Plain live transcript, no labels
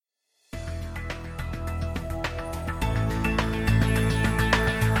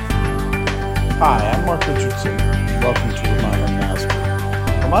Hi, I'm Mark Richardson. Welcome to Remodeling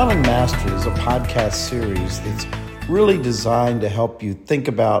Mastery. Remodeling Mastery is a podcast series that's really designed to help you think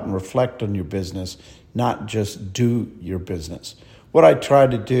about and reflect on your business, not just do your business. What I try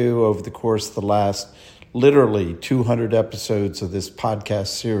to do over the course of the last literally 200 episodes of this podcast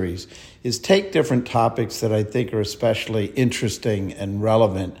series is take different topics that I think are especially interesting and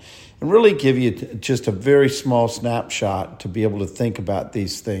relevant and really give you just a very small snapshot to be able to think about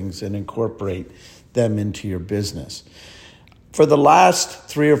these things and incorporate them into your business. For the last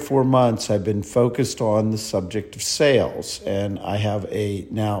 3 or 4 months, I've been focused on the subject of sales, and I have a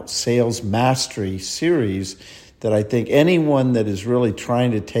now sales mastery series that I think anyone that is really trying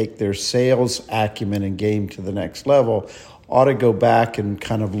to take their sales acumen and game to the next level ought to go back and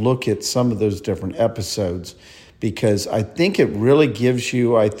kind of look at some of those different episodes, because I think it really gives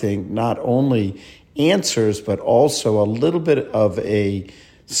you, not only answers, but also a little bit of a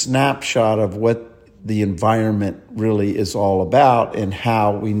snapshot of what the environment really is all about and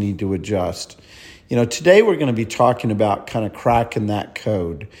how we need to adjust. Today we're going to be talking about kind of cracking that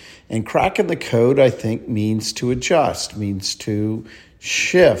code. And cracking the code, I think, means to adjust, means to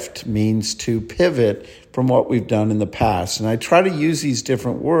shift, means to pivot from what we've done in the past. And I try to use these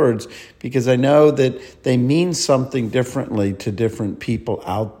different words because I know that they mean something differently to different people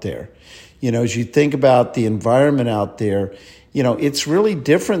out there. As you think about the environment out there, it's really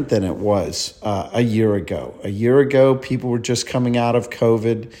different than it was a year ago. A year ago, people were just coming out of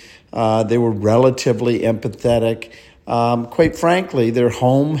COVID. They were relatively empathetic. Quite frankly, their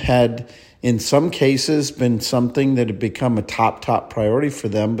home had, in some cases, been something that had become a top priority for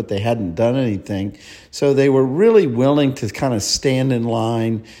them, but they hadn't done anything. So they were really willing to kind of stand in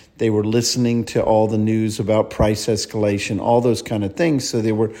line. They were listening to all the news about price escalation, all those kind of things. So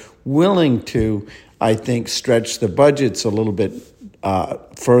they were willing to, I think, stretch the budgets a little bit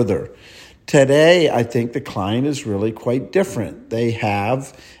further. Today, I think the client is really quite different. They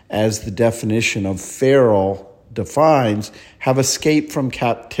have, as the definition of feral defines, have escaped from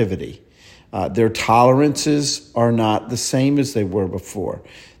captivity. Their tolerances are not the same as they were before.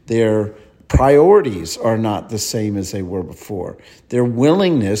 Their priorities are not the same as they were before. Their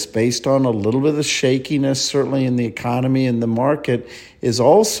willingness, based on a little bit of shakiness, certainly in the economy and the market, is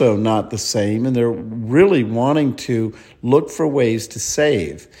also not the same, and they're really wanting to look for ways to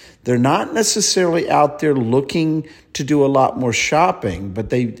save. They're not necessarily out there looking to do a lot more shopping, but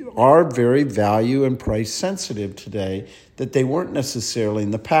they are very value and price sensitive today that they weren't necessarily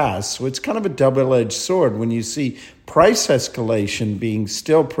in the past. So it's kind of a double-edged sword when you see price escalation being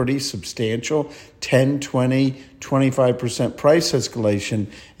still pretty substantial, 10, 20, 25% price escalation,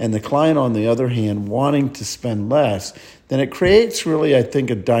 and the client, on the other hand, wanting to spend less, then it creates really, I think,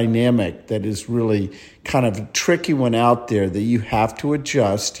 a dynamic that is really kind of a tricky one out there that you have to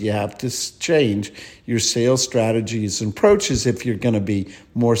adjust. You have to change your sales strategies and approaches if you're going to be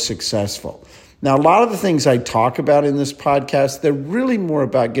more successful. Now, a lot of the things I talk about in this podcast, they're really more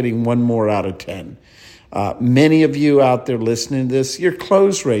about getting 1 more out of 10. Many of you out there listening to this, your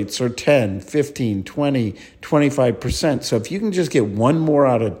close rates are 10, 15, 20, 25%. So if you can just get 1 more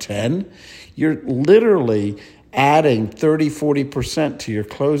out of 10, you're literally adding 30, 40% to your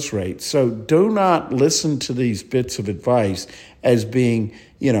close rate. So do not listen to these bits of advice as being,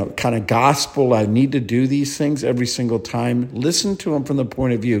 kind of gospel. I need to do these things every single time. Listen to them from the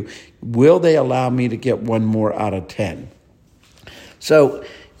point of view, will they allow me to get 1 more out of 10? So,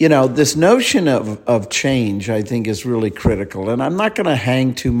 this notion of change, I think, is really critical. And I'm not going to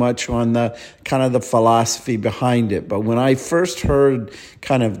hang too much on the kind of the philosophy behind it. But when I first heard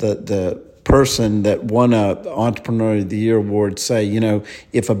kind of the person that won a Entrepreneur of the Year award say,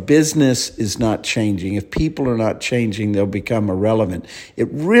 if a business is not changing, if people are not changing, they'll become irrelevant. It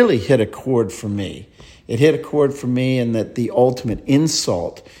really hit a chord for me. It hit a chord for me in that the ultimate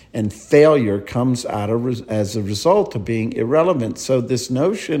insult and failure comes as a result of being irrelevant. So this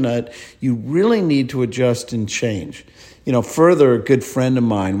notion that you really need to adjust and change. Further, a good friend of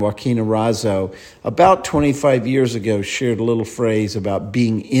mine, Joaquin Arazo, about 25 years ago shared a little phrase about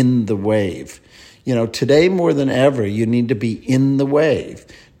being in the wave. Today more than ever, you need to be in the wave.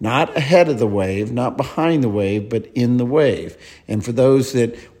 Not ahead of the wave, not behind the wave, but in the wave. And for those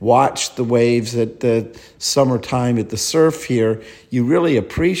that watch the waves at the summertime at the surf here, you really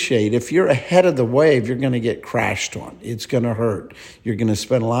appreciate if you're ahead of the wave, you're going to get crashed on. It's going to hurt. You're going to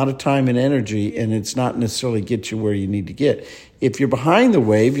spend a lot of time and energy, and it's not necessarily get you where you need to get. If you're behind the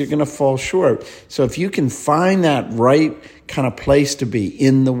wave, you're going to fall short. So if you can find that right kind of place to be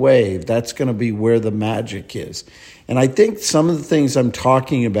in the wave, that's going to be where the magic is. And I think some of the things I'm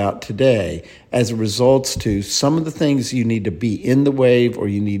talking about today as a results to some of the things you need to be in the wave, or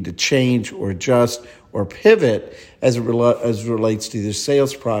you need to change or adjust or pivot as it relates to the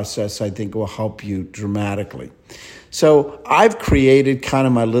sales process, I think will help you dramatically. So I've created kind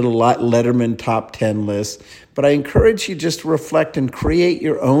of my little Letterman top 10 list, but I encourage you just to reflect and create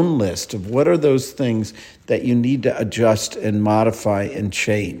your own list of what are those things that you need to adjust and modify and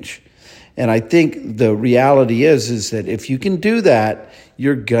change. And I think the reality is that if you can do that,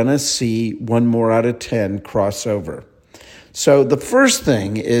 you're going to see 1 more out of 10 crossover. So the first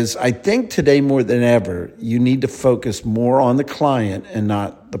thing is, I think today more than ever, you need to focus more on the client and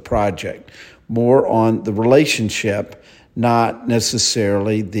not the project, more on the relationship, not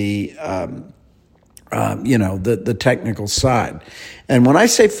necessarily the technical side. And when I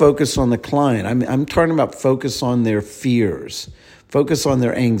say focus on the client, I'm talking about focus on their fears, focus on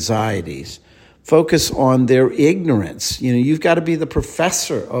their anxieties, focus on their ignorance. You've got to be the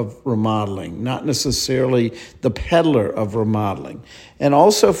professor of remodeling, not necessarily the peddler of remodeling. And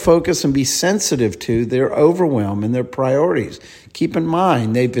also focus and be sensitive to their overwhelm and their priorities. Keep in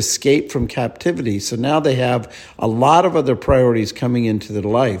mind, they've escaped from captivity, so now they have a lot of other priorities coming into their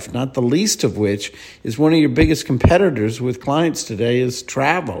life, not the least of which is one of your biggest competitors with clients today is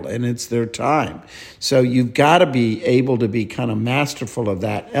travel, and it's their time. So you've got to be able to be kind of masterful of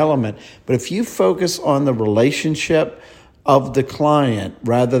that element. But if you focus on the relationship of the client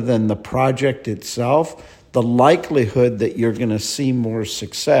rather than the project itself, the likelihood that you're going to see more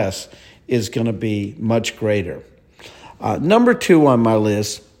success is going to be much greater. Number 2 on my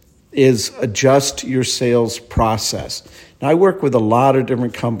list is adjust your sales process. Now, I work with a lot of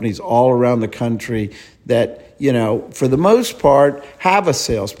different companies all around the country that, for the most part, have a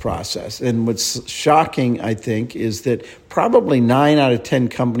sales process. And what's shocking, I think, is that probably 9 out of 10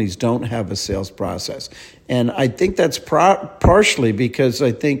 companies don't have a sales process. And I think that's partially because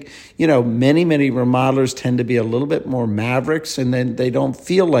I think, many remodelers tend to be a little bit more mavericks, and then they don't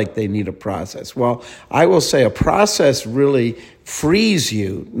feel like they need a process. Well, I will say a process really frees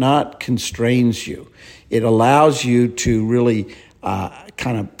you, not constrains you. It allows you to really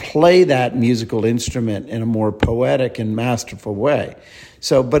kind of play that musical instrument in a more poetic and masterful way.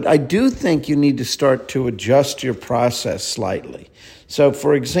 But I do think you need to start to adjust your process slightly. So,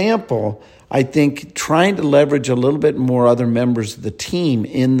 for example, I think trying to leverage a little bit more other members of the team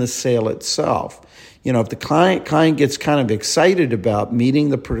in the sale itself. If the client gets kind of excited about meeting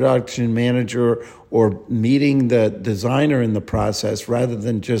the production manager or meeting the designer in the process rather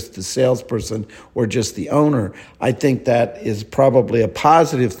than just the salesperson or just the owner, I think that is probably a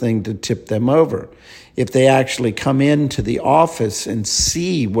positive thing to tip them over. If they actually come into the office and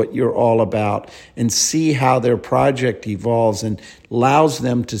see what you're all about and see how their project evolves and allows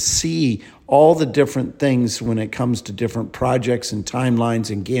them to see all the different things when it comes to different projects and timelines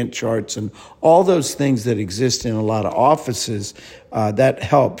and Gantt charts and all those things that exist in a lot of offices, that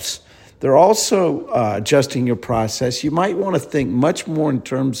helps. They're also adjusting your process. You might want to think much more in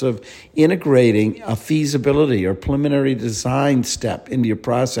terms of integrating a feasibility or preliminary design step into your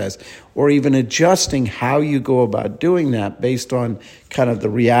process, or even adjusting how you go about doing that based on kind of the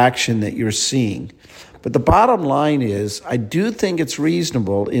reaction that you're seeing. But the bottom line is, I do think it's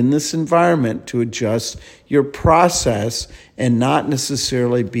reasonable in this environment to adjust your process and not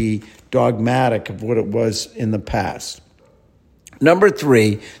necessarily be dogmatic of what it was in the past. Number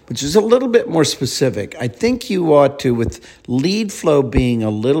 3, which is a little bit more specific, I think you ought to, with lead flow being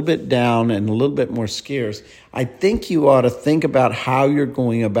a little bit down and a little bit more scarce, I think you ought to think about how you're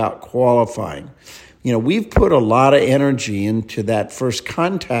going about qualifying. We've put a lot of energy into that first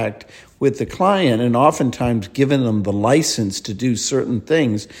contact with the client and oftentimes given them the license to do certain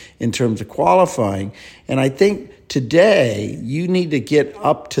things in terms of qualifying. And I think today you need to get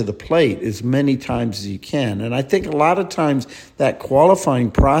up to the plate as many times as you can. And I think a lot of times that qualifying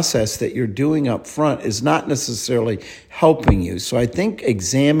process that you're doing up front is not necessarily helping you. So I think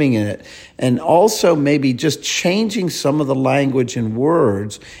examining it and also maybe just changing some of the language and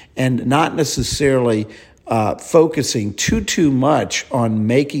words and not necessarily focusing too much on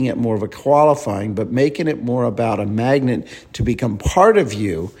making it more of a qualifying, but making it more about a magnet to become part of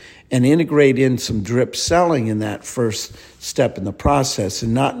you and integrate in some drip selling in that first step in the process,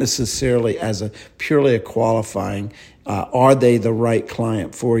 and not necessarily as a purely a qualifying, are they the right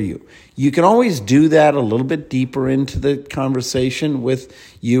client for you? You can always do that a little bit deeper into the conversation with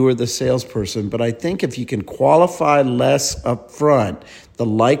you or the salesperson, but I think if you can qualify less up front, the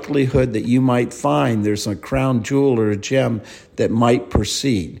likelihood that you might find there's a crown jewel or a gem that might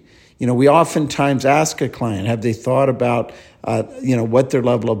proceed. We oftentimes ask a client, have they thought about what their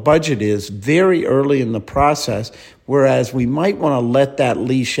level of budget is very early in the process, Whereas we might want to let that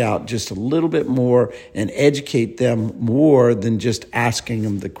leash out just a little bit more and educate them more than just asking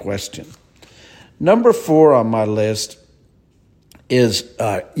them the question. Number 4 on my list is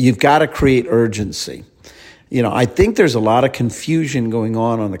you've got to create urgency. I think there's a lot of confusion going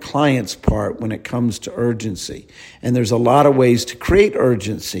on the client's part when it comes to urgency. And there's a lot of ways to create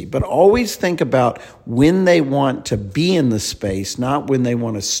urgency, but always think about when they want to be in the space, not when they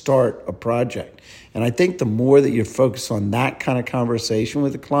want to start a project. And I think the more that you're focused on that kind of conversation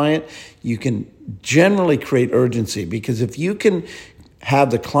with the client, you can generally create urgency. Because if you can have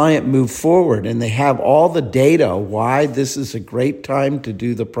the client move forward and they have all the data, why this is a great time to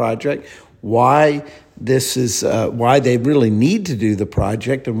do the project, why this is why they really need to do the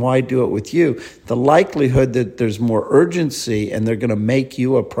project and why do it with you, the likelihood that there's more urgency and they're going to make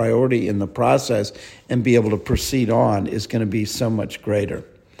you a priority in the process and be able to proceed on is going to be so much greater.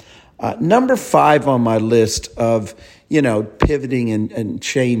 Number 5 on my list of, pivoting and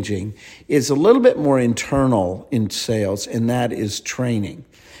changing is a little bit more internal in sales, and that is training.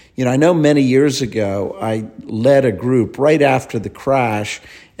 I know many years ago, I led a group right after the crash,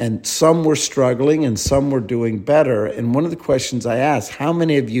 and some were struggling and some were doing better. And one of the questions I asked, how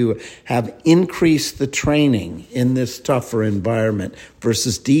many of you have increased the training in this tougher environment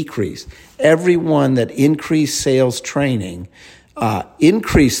versus decreased? Everyone that increased sales training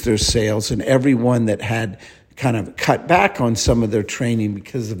increased their sales, and everyone that had kind of cut back on some of their training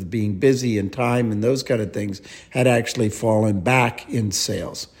because of being busy and time and those kind of things had actually fallen back in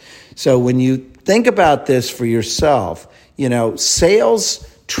sales. So when you think about this for yourself, sales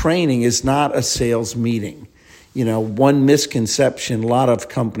training is not a sales meeting. One misconception a lot of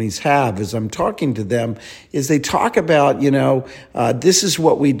companies have as I'm talking to them is they talk about, this is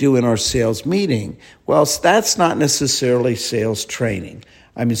what we do in our sales meeting. Well, that's not necessarily sales training.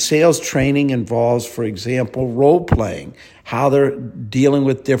 Sales training involves, for example, role playing, how they're dealing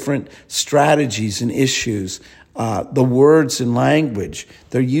with different strategies and issues, the words and language.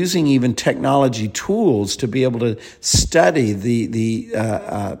 They're using even technology tools to be able to study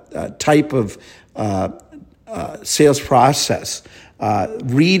the type of sales process,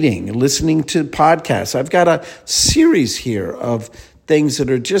 reading, listening to podcasts. I've got a series here of things that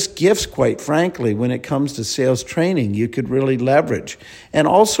are just gifts, quite frankly, when it comes to sales training you could really leverage. And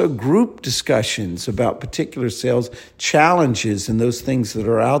also group discussions about particular sales challenges and those things that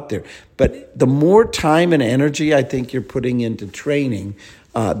are out there. But the more time and energy I think you're putting into training,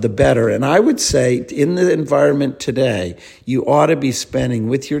 the better. And I would say in the environment today, you ought to be spending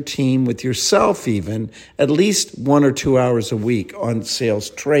with your team, with yourself even, at least 1 or 2 hours a week on sales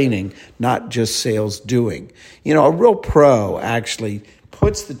training, not just sales doing. A real pro actually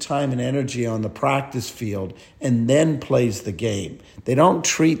puts the time and energy on the practice field and then plays the game. They don't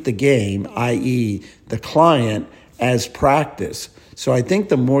treat the game, i.e. the client, as practice. So I think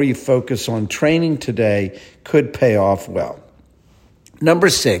the more you focus on training today could pay off well. Number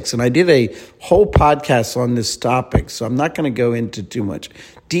 6, and I did a whole podcast on this topic, so I'm not going to go into too much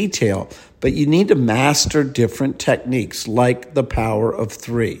detail, but you need to master different techniques like the power of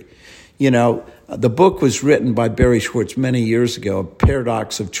 3. The book was written by Barry Schwartz many years ago,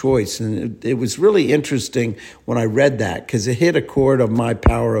 Paradox of Choice, and it was really interesting when I read that because it hit a chord of my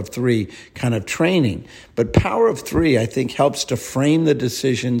power of 3 kind of training. But power of 3, I think, helps to frame the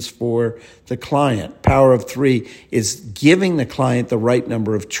decisions for the client. Power of 3 is giving the client the right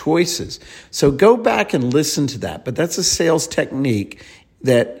number of choices. So go back and listen to that. But that's a sales technique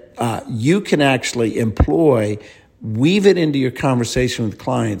that you can actually employ. Weave it into your conversation with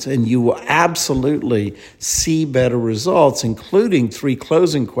clients, and you will absolutely see better results, including 3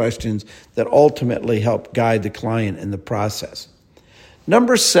 closing questions that ultimately help guide the client in the process.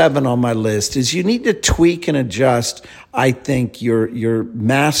 Number 7 on my list is you need to tweak and adjust, I think, your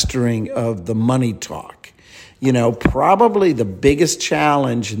mastering of the money talk. Probably the biggest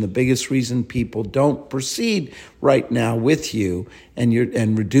challenge and the biggest reason people don't proceed right now with you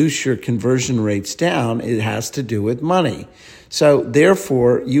and reduce your conversion rates down, it has to do with money. So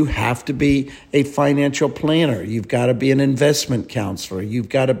therefore, you have to be a financial planner. You've got to be an investment counselor. You've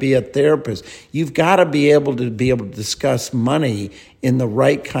got to be a therapist. You've got to be able to discuss money in the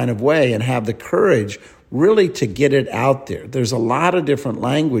right kind of way and have the courage really to get it out there. There's a lot of different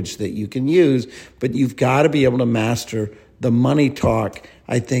language that you can use, but you've got to be able to master the money talk,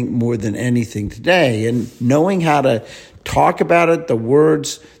 I think, more than anything today. And knowing how to talk about it, the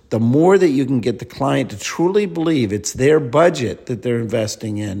words, the more that you can get the client to truly believe it's their budget that they're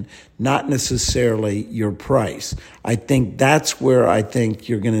investing in, not necessarily your price. I think that's where I think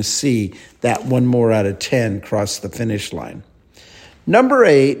you're going to see that 1 more out of 10 cross the finish line. Number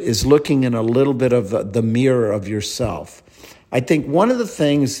 8 is looking in a little bit of the mirror of yourself. I think one of the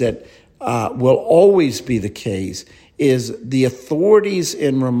things that will always be the case is the authorities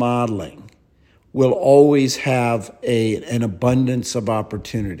in remodeling will always have an abundance of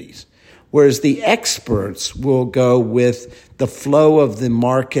opportunities, whereas the experts will go with the flow of the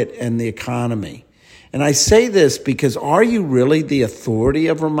market and the economy. And I say this because are you really the authority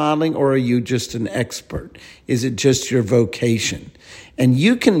of remodeling, or are you just an expert? Is it just your vocation? And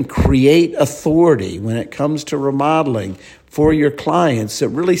you can create authority when it comes to remodeling for your clients that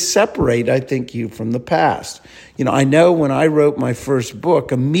really separate, I think, you from the past. I know when I wrote my first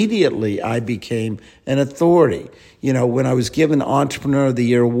book, immediately I became an authority. When I was given Entrepreneur of the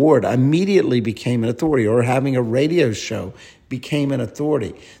Year award, I immediately became an authority, or having a radio show became an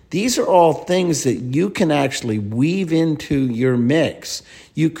authority. These are all things that you can actually weave into your mix.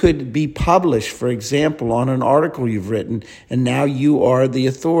 You could be published, for example, on an article you've written, and now you are the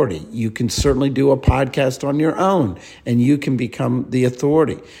authority. You can certainly do a podcast on your own, and you can become the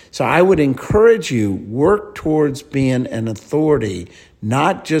authority. So I would encourage you, work towards being an authority,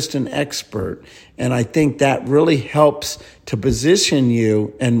 not just an expert. And I think that really helps to position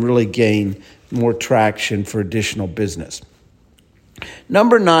you and really gain more traction for additional business.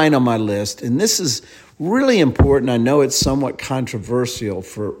 Number 9 on my list, and this is really important. I know it's somewhat controversial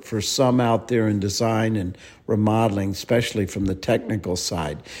for some out there in design and remodeling, especially from the technical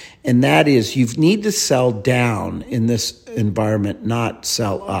side. And that is, you need to sell down in this environment, not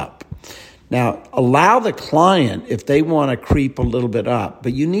sell up. Now, allow the client, if they want to creep a little bit up,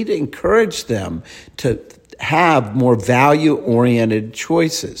 but you need to encourage them to have more value-oriented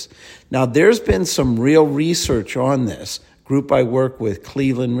choices. Now, there's been some real research on this. Group I work with,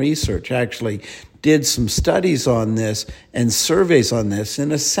 Cleveland Research, actually did some studies on this and surveys on this.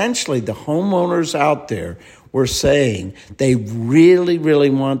 And essentially, the homeowners out there were saying they really, really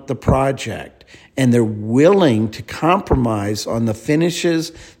want the project, and they're willing to compromise on the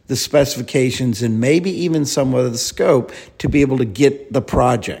finishes, the specifications, and maybe even some of the scope to be able to get the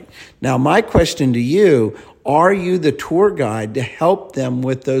project. Now, my question to you, are you the tour guide to help them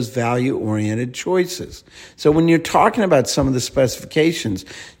with those value-oriented choices? So when you're talking about some of the specifications,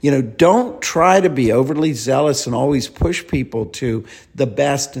 don't try to be overly zealous and always push people to the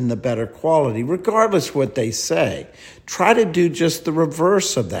best and the better quality, regardless what they say. Try to do just the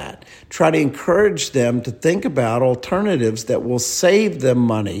reverse of that. Try to encourage them to think about alternatives that will save them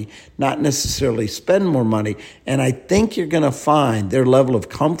money, not necessarily spend more money. And I think you're going to find their level of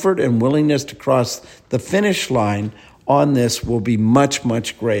comfort and willingness to cross the finish line on this will be much,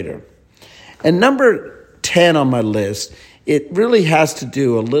 much greater. And number 10 on my list, it really has to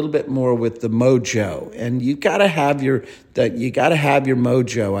do a little bit more with the mojo, and you got to have your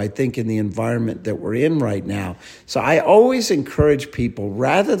mojo, I think, in the environment that we're in right now. So I always encourage people,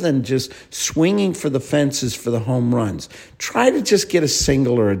 rather than just swinging for the fences for the home runs, try to just get a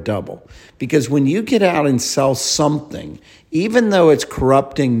single or a double, because when you get out and sell something, even though it's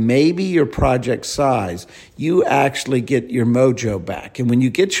corrupting maybe your project size, you actually get your mojo back. And when you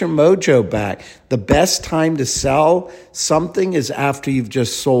get your mojo back, the best time to sell something is after you've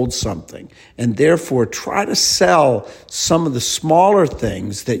just sold something. And therefore, try to sell some of the smaller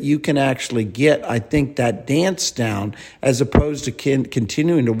things that you can actually get, I think, that dance down, as opposed to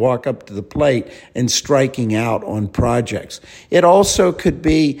continuing to walk up to the plate and striking out on projects. It also could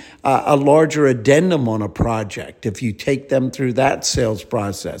be a larger addendum on a project if you take them through that sales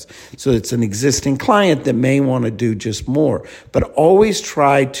process. So it's an existing client that may want to do just more, but always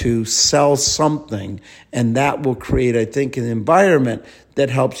try to sell something, and that will create, I think, an environment that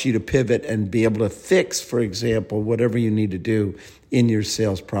helps you to pivot and be able to fix, for example, whatever you need to do in your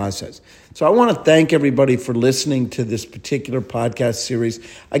sales process. So I want to thank everybody for listening to this particular podcast series.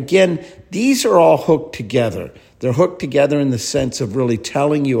 Again, these are all hooked together. They're hooked together in the sense of really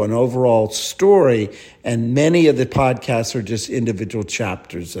telling you an overall story, and many of the podcasts are just individual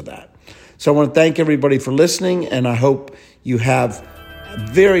chapters of that. So I want to thank everybody for listening, and I hope you have a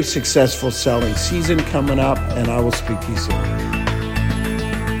very successful selling season coming up, and I will speak to you soon.